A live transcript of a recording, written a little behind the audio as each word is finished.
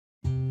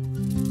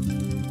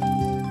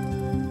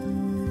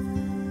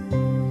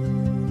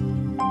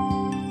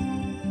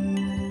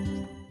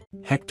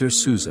Hector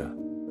Souza,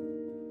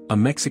 a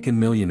Mexican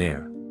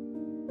millionaire,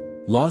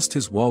 lost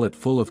his wallet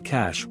full of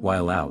cash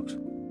while out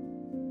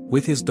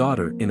with his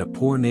daughter in a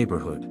poor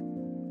neighborhood.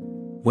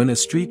 When a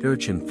street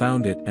urchin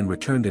found it and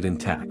returned it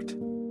intact,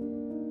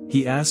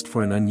 he asked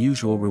for an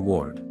unusual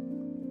reward,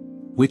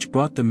 which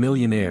brought the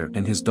millionaire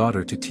and his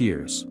daughter to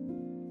tears.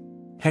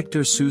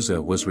 Hector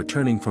Souza was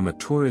returning from a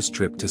tourist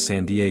trip to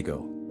San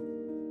Diego,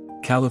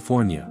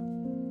 California,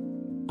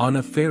 on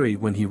a ferry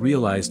when he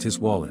realized his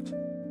wallet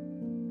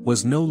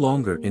was no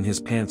longer in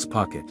his pants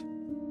pocket.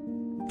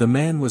 The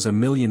man was a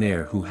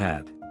millionaire who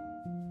had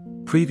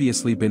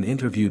previously been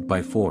interviewed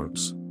by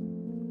Forbes.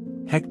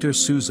 Hector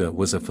Souza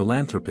was a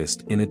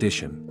philanthropist in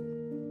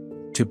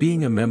addition to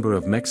being a member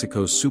of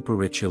Mexico's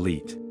super-rich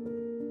elite.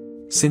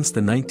 Since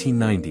the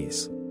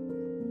 1990s,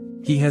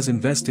 he has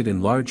invested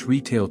in large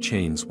retail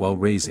chains while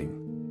raising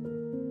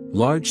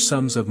large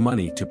sums of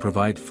money to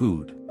provide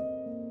food,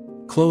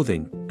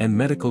 clothing, and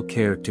medical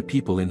care to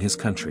people in his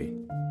country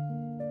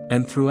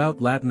and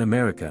throughout Latin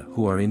America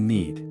who are in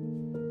need.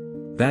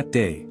 That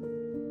day,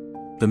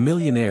 the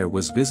millionaire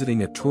was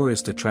visiting a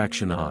tourist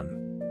attraction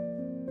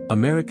on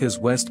America's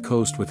West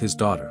Coast with his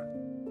daughter,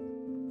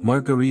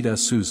 Margarita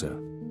Souza,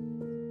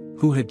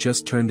 who had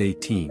just turned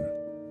 18.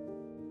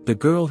 The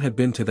girl had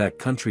been to that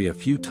country a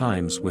few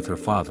times with her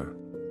father,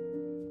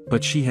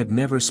 but she had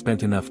never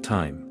spent enough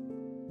time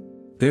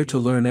there to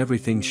learn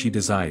everything she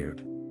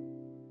desired.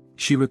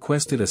 She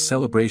requested a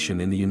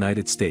celebration in the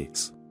United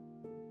States.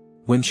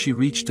 When she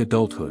reached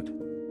adulthood,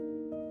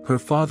 her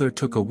father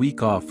took a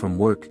week off from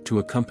work to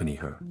accompany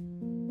her.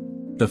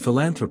 The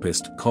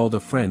philanthropist called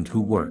a friend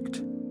who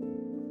worked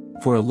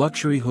for a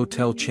luxury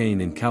hotel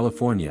chain in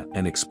California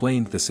and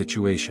explained the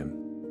situation.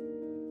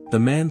 The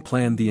man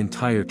planned the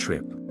entire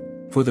trip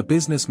for the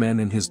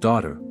businessman and his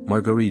daughter,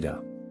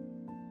 Margarita.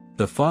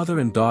 The father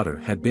and daughter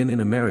had been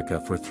in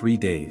America for 3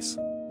 days.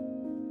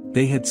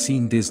 They had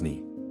seen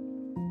Disney,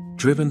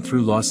 driven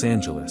through Los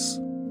Angeles,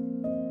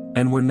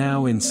 and were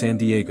now in San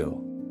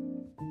Diego,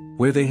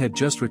 where they had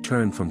just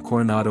returned from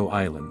Coronado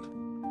Island,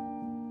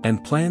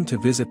 and planned to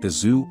visit the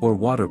zoo or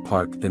water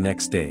park the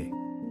next day.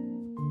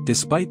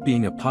 Despite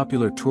being a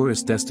popular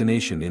tourist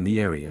destination in the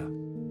area,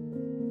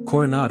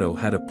 Coronado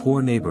had a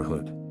poor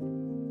neighborhood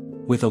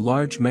with a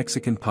large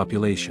Mexican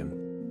population,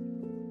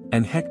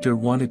 and Hector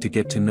wanted to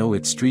get to know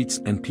its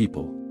streets and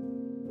people.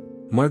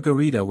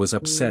 Margarita was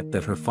upset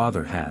that her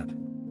father had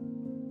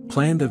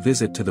planned a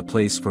visit to the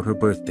place for her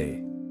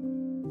birthday.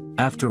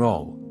 After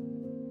all,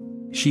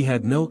 she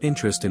had no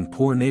interest in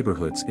poor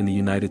neighborhoods in the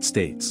United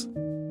States.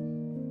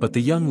 But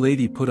the young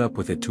lady put up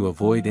with it to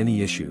avoid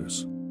any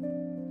issues.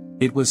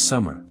 It was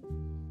summer,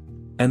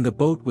 and the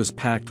boat was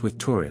packed with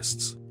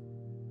tourists.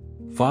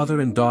 Father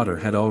and daughter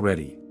had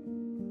already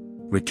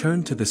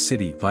returned to the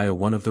city via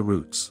one of the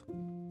routes.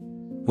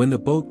 When the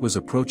boat was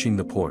approaching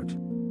the port,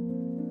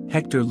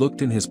 Hector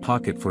looked in his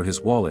pocket for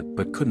his wallet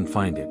but couldn't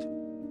find it.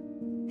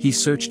 He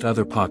searched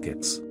other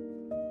pockets,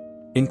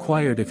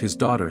 inquired if his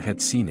daughter had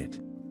seen it,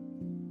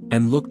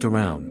 and looked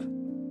around.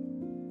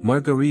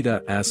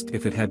 Margarita asked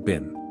if it had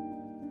been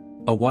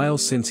a while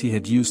since he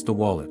had used the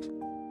wallet,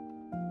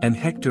 and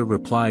Hector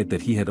replied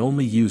that he had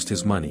only used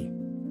his money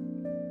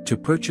to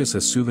purchase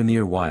a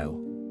souvenir while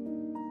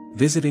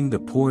visiting the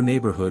poor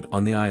neighborhood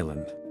on the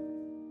island.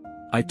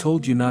 "I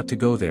told you not to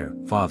go there,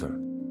 father.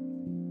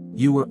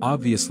 You were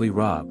obviously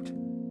robbed,"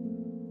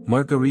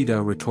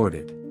 Margarita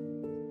retorted.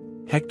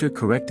 Hector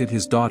corrected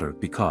his daughter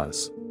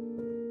because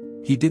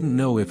he didn't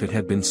know if it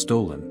had been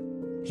stolen.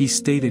 He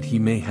stated he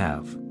may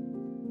have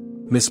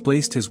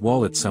misplaced his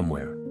wallet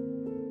somewhere,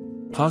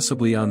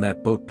 possibly on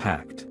that boat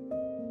packed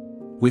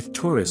with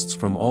tourists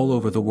from all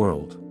over the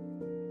world.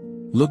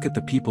 "Look at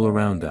the people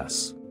around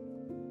us,"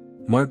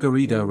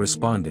 Margarita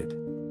responded.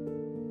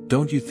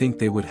 "Don't you think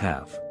they would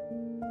have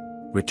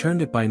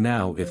returned it by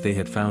now if they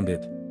had found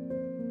it?"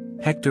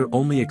 Hector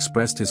only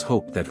expressed his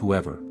hope that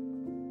whoever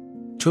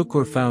took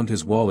or found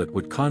his wallet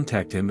would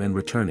contact him and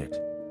return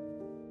it.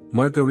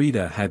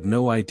 Margarita had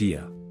no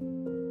idea,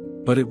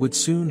 but it would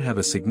soon have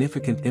a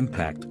significant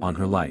impact on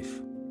her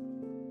life.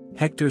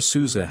 Hector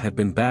Souza had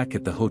been back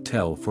at the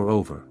hotel for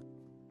over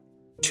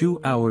 2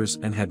 hours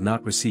and had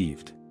not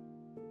received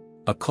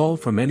a call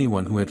from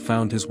anyone who had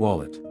found his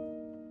wallet.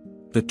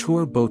 The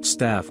tour boat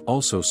staff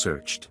also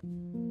searched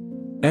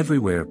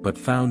everywhere but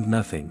found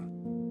nothing.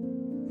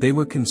 They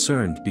were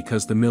concerned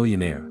because the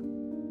millionaire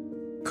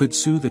could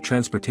sue the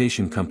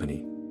transportation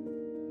company.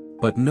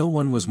 But no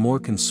one was more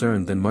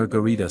concerned than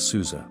Margarita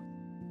Souza,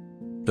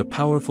 the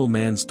powerful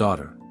man's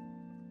daughter.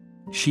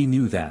 She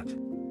knew that,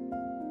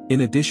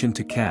 in addition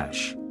to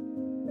cash,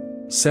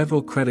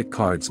 several credit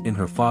cards in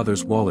her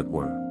father's wallet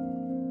were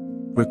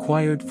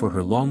required for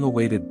her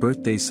long-awaited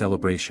birthday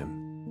celebration.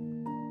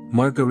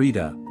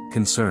 Margarita,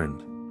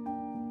 concerned,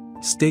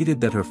 stated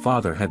that her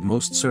father had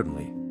most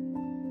certainly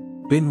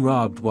been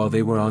robbed while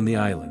they were on the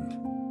island.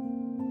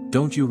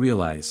 "Don't you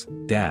realize,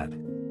 Dad,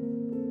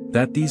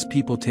 that these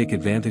people take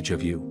advantage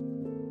of you?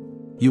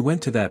 You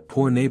went to that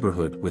poor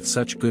neighborhood with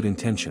such good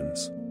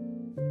intentions,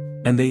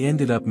 and they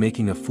ended up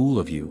making a fool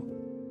of you,"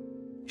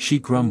 she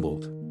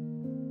grumbled.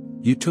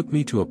 You took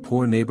me to a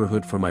poor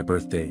neighborhood for my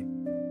birthday.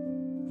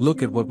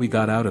 Look at what we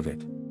got out of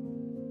it.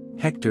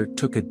 Hector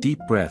took a deep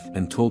breath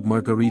and told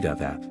Margarita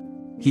that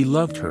he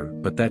loved her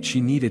but that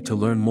she needed to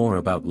learn more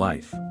about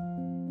life.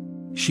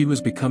 She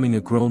was becoming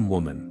a grown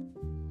woman.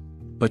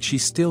 But she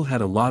still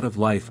had a lot of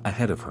life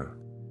ahead of her.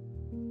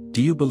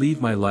 Do you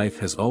believe my life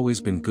has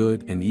always been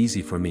good and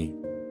easy for me?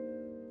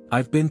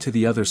 I've been to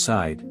the other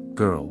side,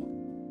 girl.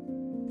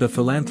 The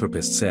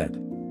philanthropist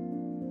said.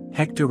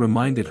 Hector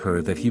reminded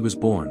her that he was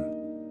born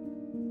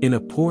in a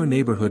poor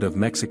neighborhood of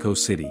Mexico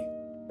City.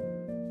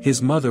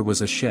 His mother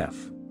was a chef.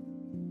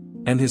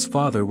 And his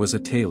father was a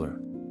tailor.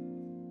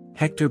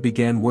 Hector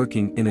began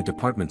working in a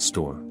department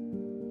store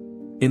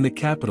in the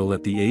capital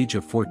at the age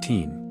of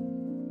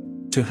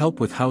 14. To help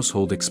with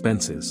household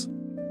expenses.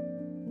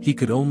 He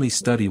could only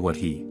study what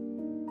he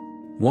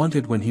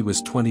wanted when he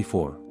was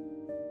 24.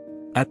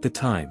 At the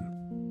time,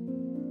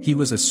 he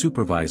was a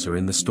supervisor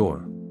in the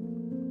store.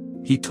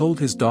 He told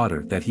his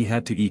daughter that he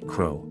had to eat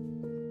crow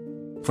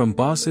from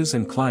bosses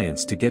and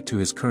clients to get to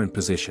his current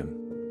position.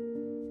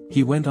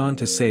 He went on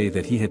to say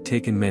that he had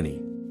taken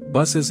many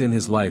buses in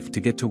his life to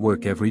get to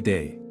work every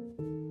day.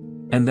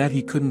 And that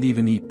he couldn't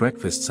even eat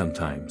breakfast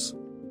sometimes.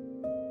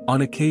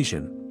 On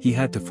occasion, he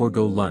had to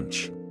forego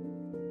lunch.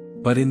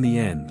 But in the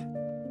end,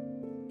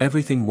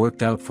 everything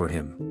worked out for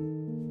him.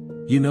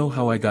 You know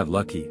how I got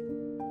lucky?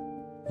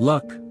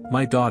 Luck,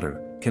 my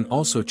daughter, can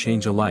also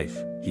change a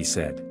life, he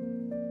said.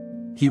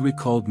 He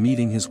recalled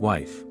meeting his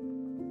wife,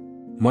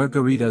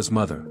 Margarita's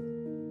mother,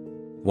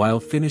 while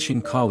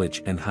finishing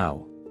college and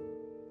how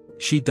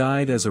she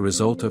died as a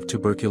result of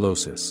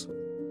tuberculosis.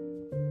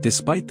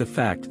 Despite the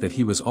fact that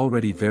he was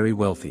already very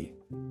wealthy,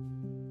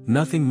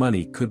 nothing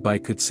money could buy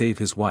could save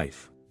his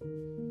wife.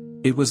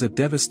 It was a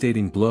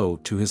devastating blow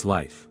to his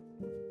life.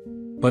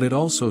 But it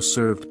also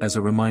served as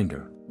a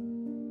reminder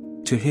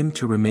to him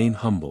to remain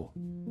humble.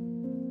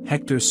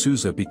 Hector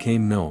Souza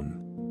became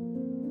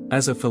known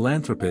as a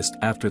philanthropist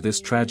after this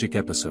tragic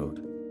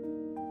episode,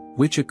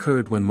 which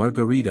occurred when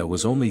Margarita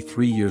was only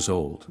 3 years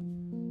old.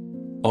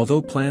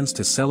 Although plans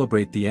to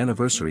celebrate the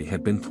anniversary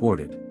had been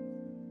thwarted,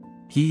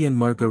 he and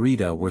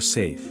Margarita were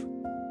safe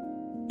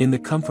in the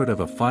comfort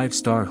of a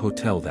 5-star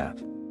hotel that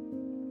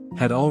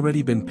had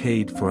already been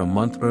paid for a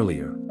month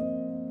earlier.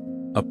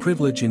 A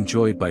privilege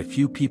enjoyed by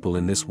few people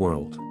in this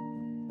world.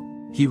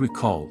 He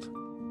recalled.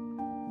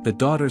 The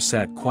daughter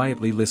sat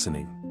quietly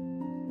listening.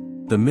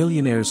 The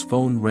millionaire's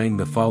phone rang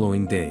the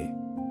following day.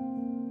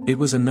 It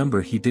was a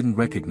number he didn't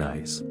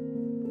recognize.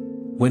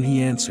 When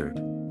he answered,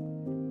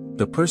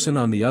 the person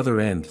on the other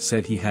end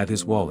said he had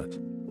his wallet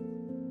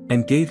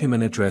and gave him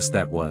an address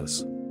that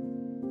was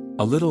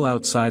a little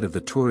outside of the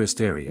tourist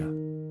area.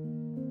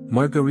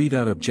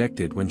 Margarita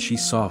objected when she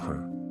saw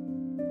her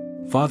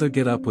father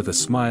get up with a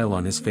smile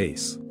on his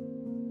face.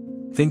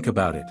 Think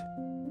about it,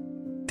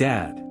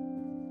 Dad.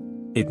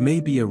 It may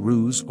be a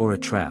ruse or a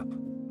trap.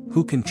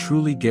 Who can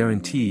truly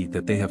guarantee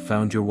that they have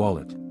found your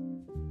wallet?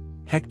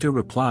 Hector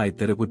replied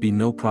that it would be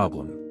no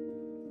problem.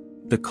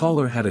 The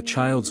caller had a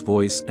child's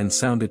voice and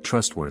sounded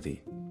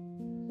trustworthy.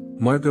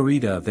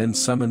 Margarita then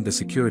summoned the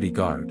security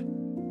guard,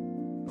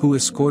 who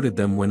escorted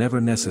them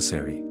whenever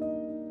necessary,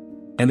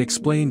 and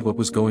explained what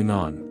was going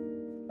on.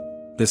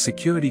 The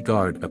security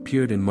guard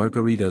appeared in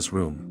Margarita's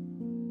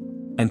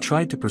room and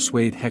tried to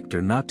persuade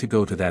Hector not to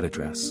go to that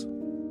address.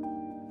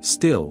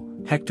 Still,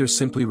 Hector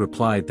simply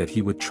replied that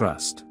he would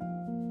trust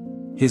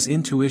his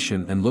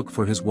intuition and look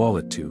for his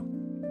wallet to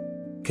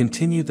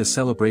continue the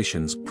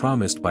celebrations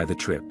promised by the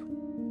trip.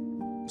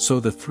 So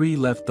the three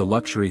left the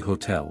luxury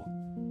hotel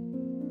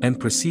and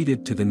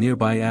proceeded to the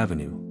nearby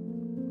avenue.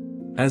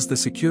 As the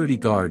security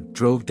guard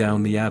drove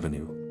down the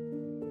avenue,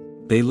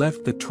 they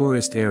left the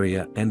tourist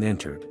area and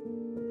entered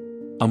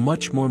a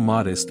much more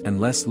modest and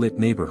less lit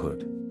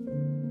neighborhood.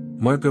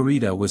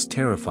 Margarita was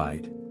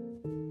terrified.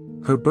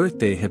 Her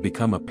birthday had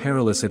become a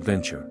perilous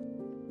adventure.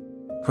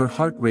 Her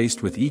heart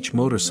raced with each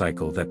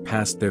motorcycle that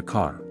passed their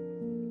car.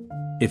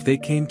 If they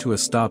came to a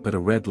stop at a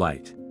red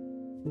light,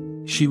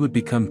 she would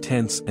become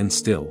tense and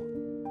still,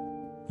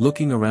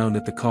 looking around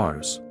at the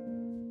cars,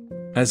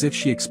 as if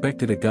she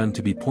expected a gun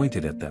to be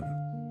pointed at them.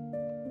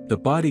 The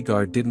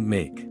bodyguard didn't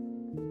make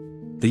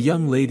the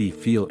young lady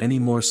feel any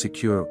more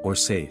secure or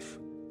safe.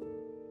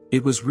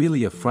 It was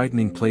really a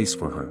frightening place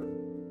for her.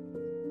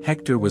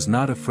 Hector was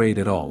not afraid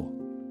at all.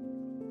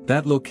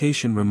 That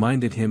location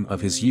reminded him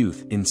of his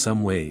youth in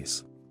some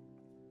ways.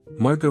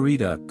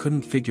 Margarita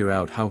couldn't figure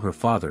out how her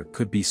father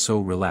could be so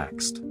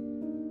relaxed.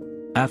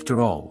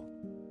 After all,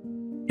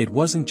 it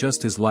wasn't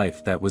just his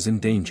life that was in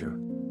danger,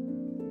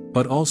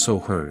 but also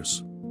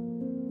hers.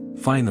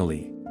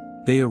 Finally,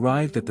 they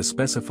arrived at the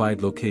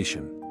specified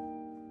location.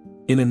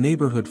 In a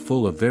neighborhood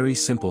full of very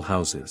simple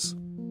houses.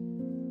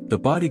 The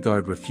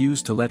bodyguard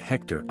refused to let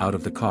Hector out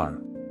of the car.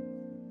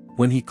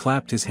 When he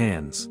clapped his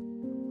hands,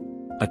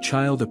 a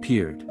child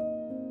appeared.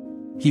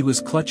 He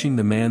was clutching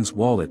the man's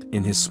wallet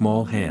in his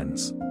small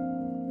hands.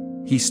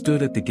 He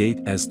stood at the gate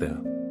as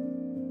the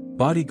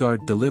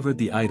bodyguard delivered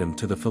the item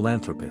to the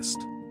philanthropist.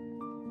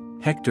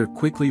 Hector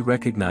quickly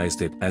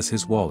recognized it as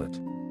his wallet.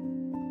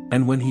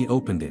 And when he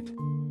opened it,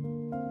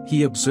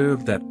 he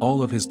observed that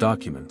all of his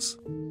documents,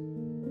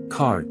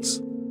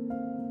 cards,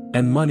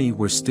 and money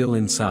were still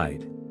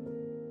inside.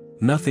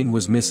 Nothing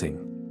was missing.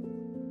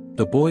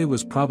 The boy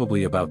was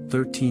probably about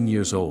 13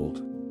 years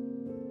old.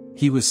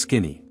 He was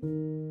skinny,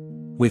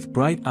 with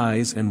bright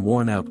eyes and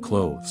worn-out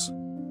clothes.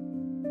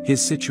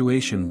 His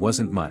situation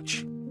wasn't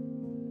much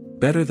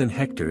better than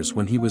Hector's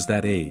when he was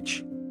that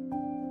age.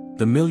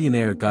 The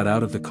millionaire got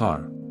out of the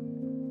car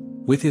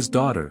with his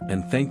daughter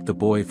and thanked the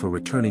boy for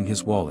returning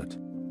his wallet.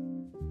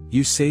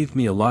 "You saved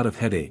me a lot of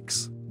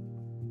headaches."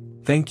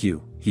 "Thank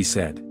you," he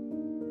said.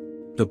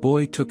 The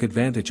boy took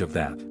advantage of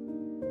that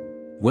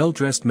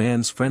well-dressed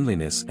man's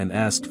friendliness and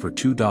asked for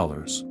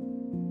 $2.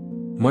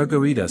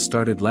 Margarita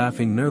started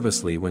laughing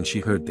nervously when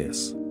she heard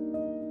this.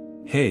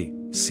 "Hey,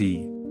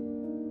 see?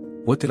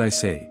 What did I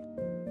say?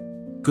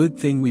 Good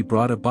thing we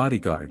brought a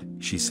bodyguard,"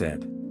 she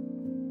said.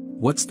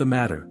 "What's the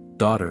matter,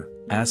 daughter?"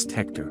 asked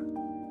Hector.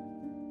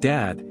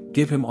 "Dad,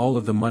 give him all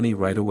of the money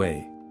right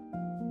away,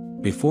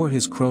 before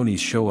his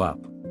cronies show up.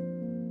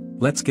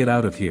 Let's get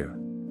out of here."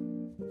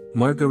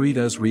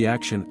 Margarita's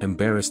reaction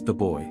embarrassed the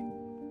boy.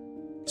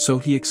 So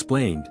he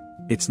explained,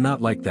 "It's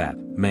not like that,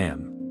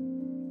 ma'am.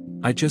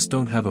 I just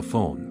don't have a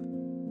phone.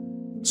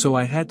 So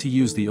I had to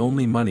use the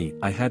only money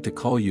I had to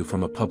call you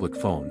from a public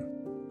phone.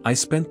 I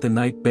spent the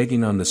night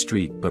begging on the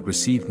street but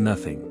received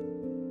nothing.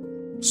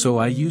 So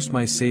I used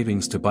my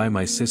savings to buy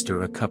my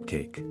sister a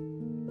cupcake.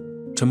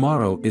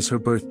 Tomorrow is her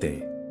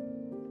birthday."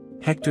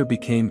 Hector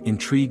became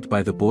intrigued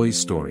by the boy's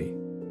story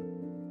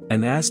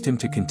and asked him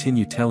to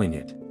continue telling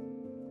it,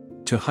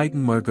 to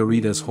heighten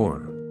Margarita's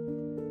horror.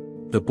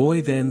 The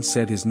boy then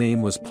said his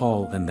name was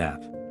Paul and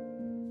that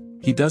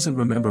he doesn't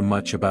remember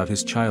much about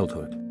his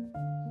childhood.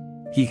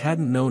 He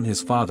hadn't known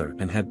his father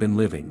and had been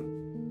living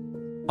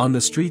on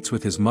the streets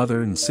with his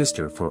mother and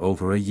sister for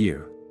over a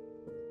year.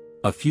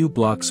 A few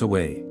blocks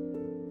away,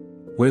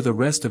 where the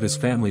rest of his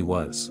family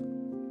was,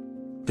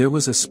 there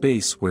was a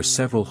space where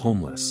several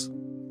homeless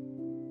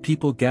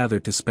people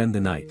gathered to spend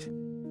the night.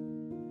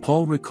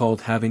 Paul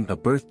recalled having a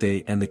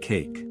birthday and the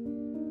cake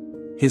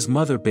his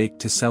mother baked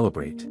to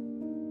celebrate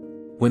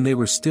when they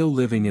were still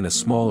living in a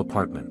small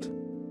apartment.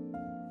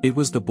 It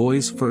was the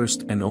boy's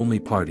first and only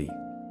party.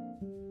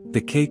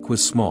 The cake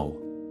was small,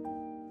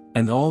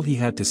 and all he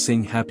had to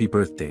sing happy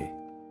birthday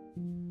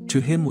to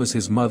him was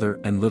his mother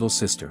and little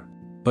sister.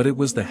 But it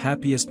was the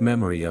happiest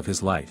memory of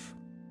his life.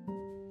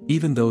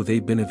 Even though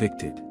they'd been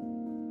evicted,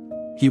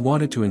 he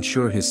wanted to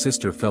ensure his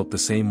sister felt the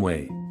same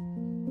way.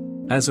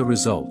 As a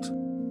result,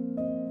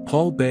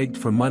 Paul begged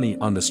for money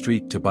on the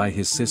street to buy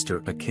his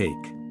sister a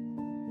cake.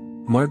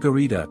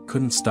 Margarita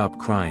couldn't stop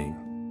crying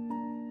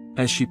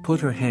as she put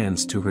her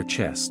hands to her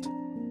chest.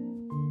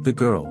 The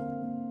girl,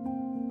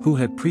 who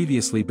had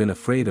previously been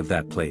afraid of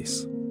that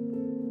place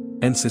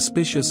and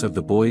suspicious of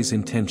the boy's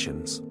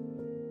intentions,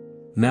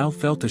 now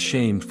felt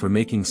ashamed for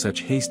making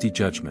such hasty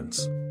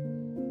judgments.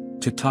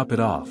 To top it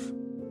off,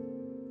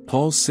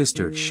 Paul's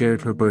sister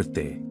shared her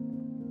birthday.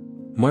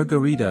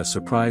 Margarita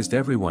surprised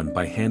everyone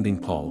by handing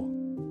Paul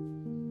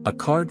a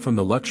card from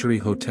the luxury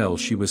hotel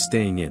she was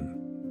staying in,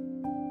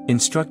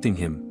 instructing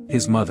him,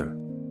 his mother,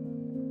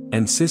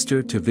 and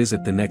sister to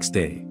visit the next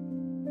day.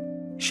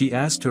 She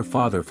asked her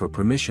father for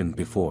permission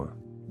before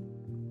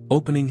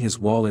opening his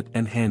wallet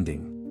and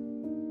handing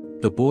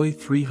the boy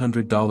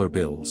 $300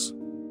 bills.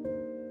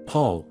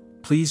 "Paul,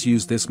 please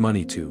use this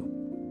money to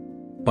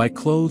buy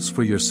clothes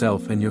for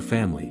yourself and your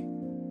family.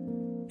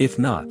 If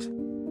not,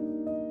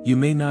 you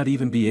may not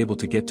even be able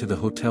to get to the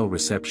hotel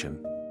reception,"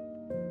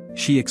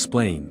 she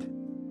explained.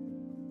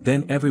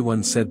 Then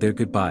everyone said their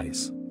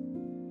goodbyes.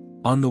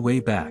 On the way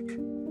back,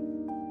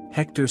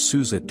 Hector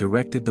Souza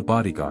directed the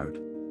bodyguard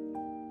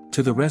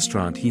to the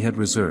restaurant he had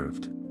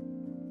reserved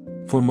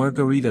for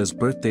Margarita's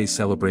birthday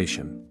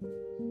celebration.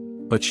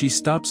 But she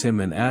stops him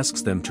and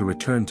asks them to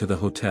return to the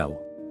hotel.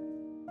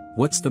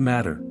 "What's the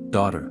matter,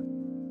 daughter?"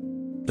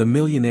 the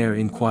millionaire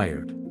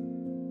inquired.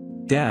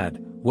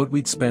 "Dad, what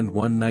we'd spend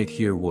one night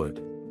here would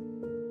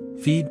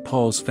feed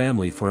Paul's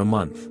family for a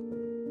month.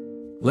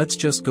 Let's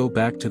just go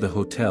back to the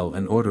hotel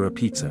and order a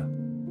pizza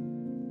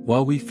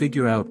while we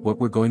figure out what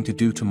we're going to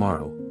do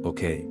tomorrow,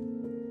 okay?"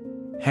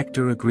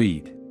 Hector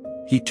agreed.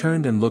 He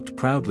turned and looked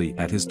proudly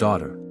at his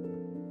daughter.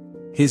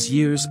 His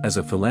years as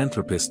a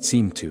philanthropist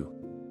seemed to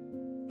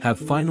have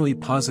finally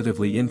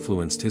positively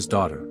influenced his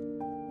daughter.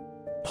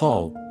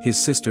 Paul, his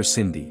sister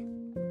Cindy,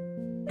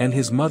 and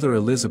his mother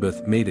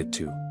Elizabeth made it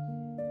to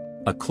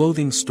a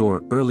clothing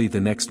store early the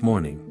next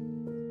morning.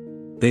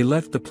 They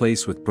left the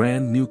place with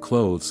brand new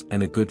clothes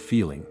and a good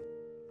feeling.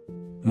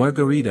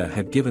 Margarita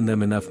had given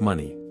them enough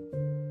money,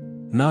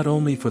 not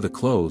only for the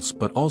clothes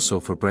but also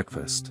for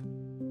breakfast,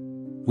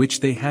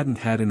 which they hadn't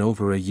had in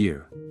over a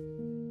year,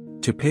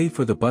 to pay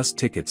for the bus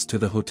tickets to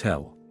the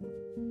hotel,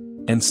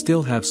 and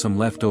still have some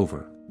left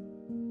over.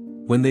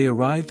 When they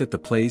arrived at the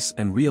place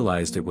and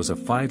realized it was a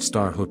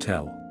 5-star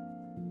hotel,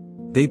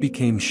 they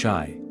became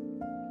shy.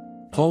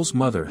 Paul's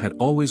mother had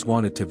always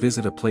wanted to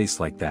visit a place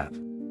like that,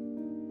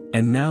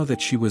 and now that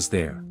she was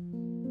there,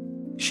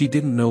 she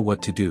didn't know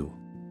what to do.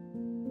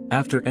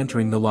 After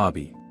entering the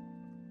lobby,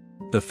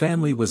 the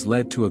family was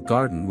led to a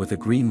garden with a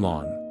green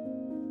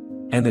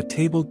lawn, and a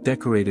table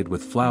decorated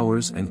with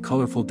flowers and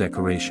colorful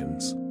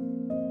decorations.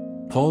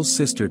 Paul's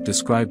sister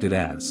described it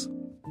as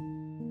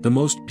the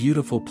most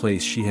beautiful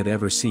place she had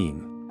ever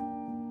seen.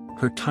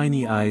 Her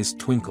tiny eyes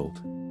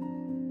twinkled.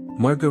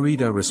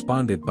 Margarita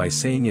responded by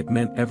saying it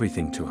meant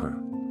everything to her.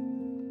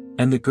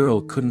 And the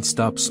girl couldn't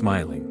stop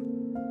smiling.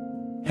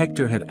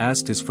 Hector had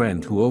asked his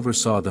friend who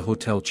oversaw the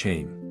hotel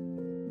chain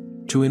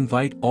to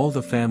invite all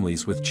the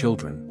families with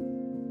children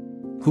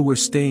who were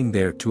staying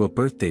there to a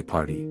birthday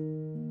party.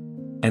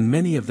 And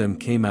many of them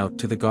came out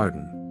to the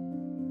garden,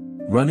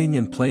 running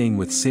and playing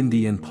with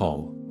Cindy and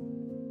Paul.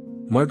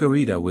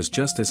 Margarita was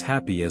just as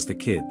happy as the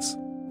kids.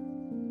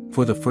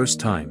 For the first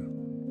time,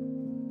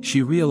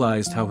 she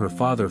realized how her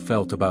father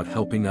felt about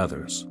helping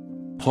others.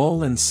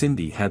 Paul and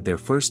Cindy had their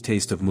first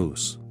taste of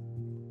mousse,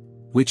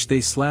 which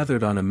they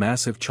slathered on a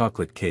massive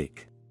chocolate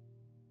cake.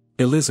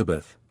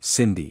 Elizabeth,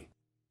 Cindy,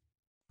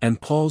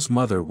 and Paul's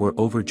mother were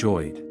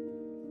overjoyed.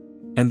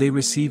 And they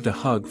received a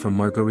hug from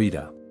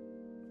Margarita,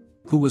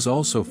 who was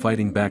also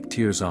fighting back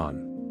tears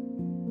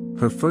on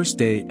her first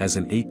day as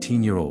an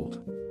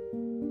 18-year-old.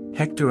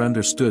 Hector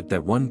understood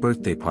that one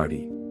birthday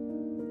party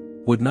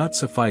would not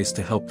suffice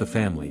to help the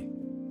family.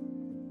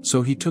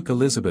 So he took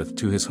Elizabeth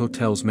to his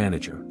hotel's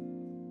manager.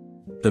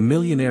 The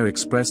millionaire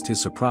expressed his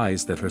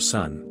surprise that her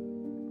son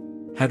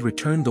had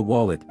returned the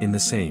wallet in the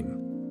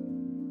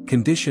same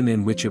condition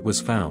in which it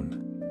was found,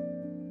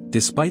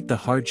 despite the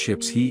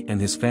hardships he and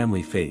his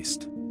family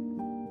faced.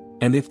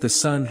 And if the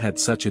son had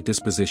such a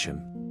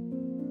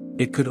disposition,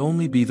 it could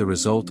only be the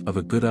result of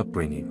a good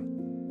upbringing.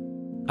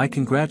 "I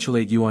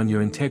congratulate you on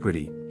your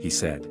integrity," he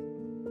said.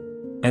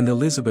 And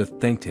Elizabeth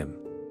thanked him.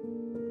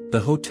 The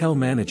hotel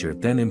manager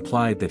then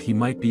implied that he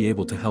might be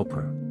able to help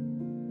her.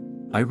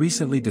 "I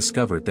recently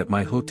discovered that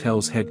my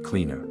hotel's head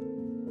cleaner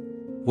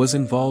was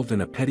involved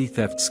in a petty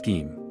theft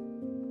scheme.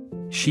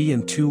 She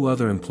and 2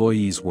 other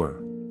employees were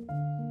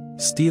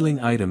stealing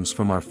items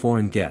from our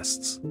foreign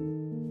guests,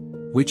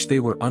 which they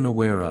were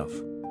unaware of,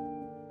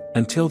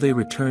 until they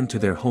returned to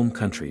their home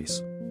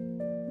countries."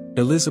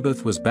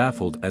 Elizabeth was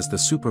baffled as the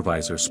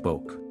supervisor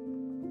spoke.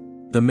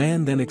 The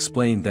man then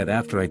explained that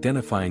after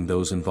identifying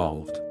those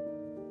involved,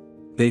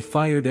 they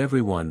fired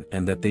everyone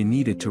and that they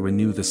needed to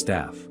renew the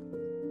staff,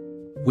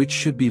 which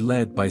should be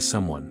led by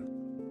someone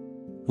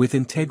with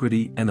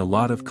integrity and a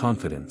lot of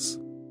confidence.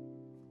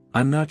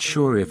 "I'm not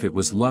sure if it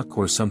was luck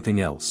or something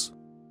else,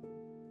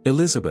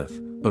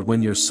 Elizabeth, but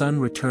when your son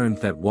returned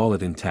that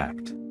wallet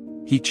intact,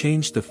 he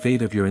changed the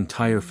fate of your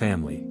entire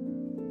family.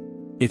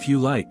 If you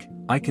like,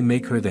 I can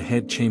make her the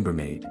head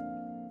chambermaid.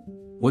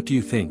 What do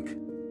you think?"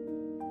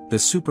 The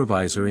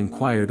supervisor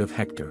inquired of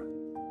Hector.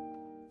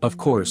 "Of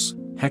course,"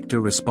 Hector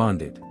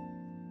responded.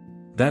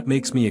 "That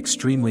makes me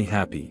extremely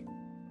happy.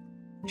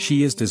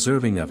 She is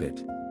deserving of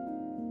it."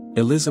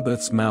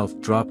 Elizabeth's mouth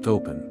dropped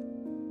open.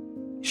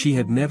 She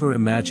had never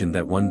imagined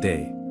that one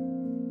day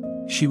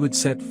she would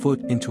set foot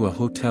into a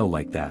hotel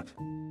like that.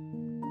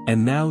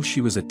 And now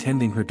she was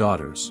attending her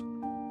daughter's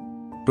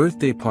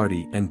birthday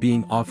party and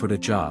being offered a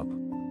job.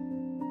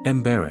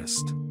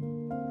 Embarrassed,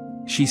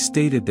 she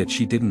stated that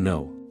she didn't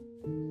know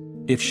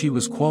if she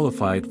was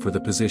qualified for the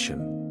position.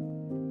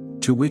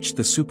 To which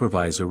the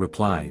supervisor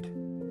replied,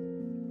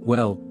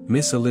 "Well,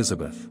 Miss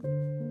Elizabeth,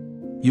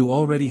 you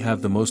already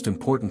have the most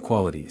important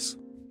qualities: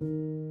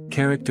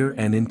 character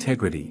and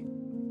integrity."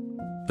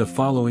 The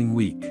following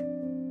week,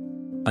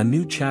 a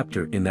new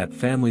chapter in that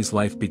family's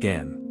life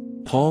began.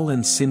 Paul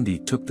and Cindy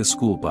took the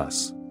school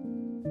bus.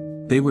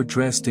 They were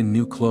dressed in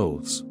new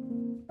clothes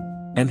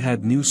and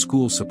had new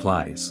school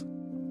supplies.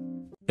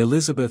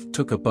 Elizabeth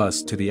took a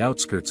bus to the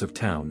outskirts of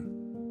town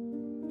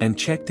and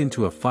checked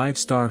into a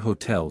 5-star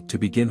hotel to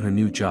begin her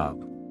new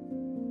job.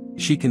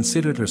 She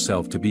considered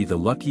herself to be the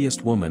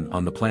luckiest woman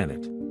on the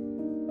planet.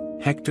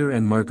 Hector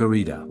and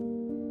Margarita,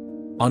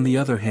 on the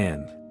other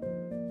hand,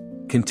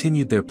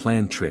 continued their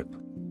planned trip.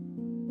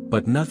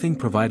 But nothing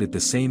provided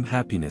the same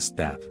happiness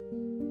that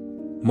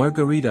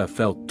Margarita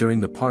felt during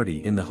the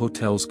party in the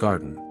hotel's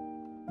garden.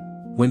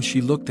 When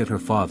she looked at her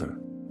father,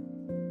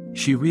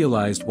 she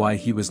realized why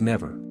he was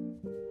never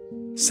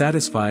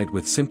satisfied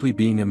with simply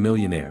being a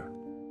millionaire.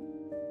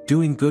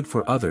 Doing good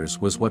for others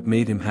was what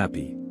made him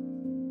happy.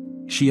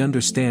 She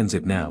understands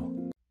it now.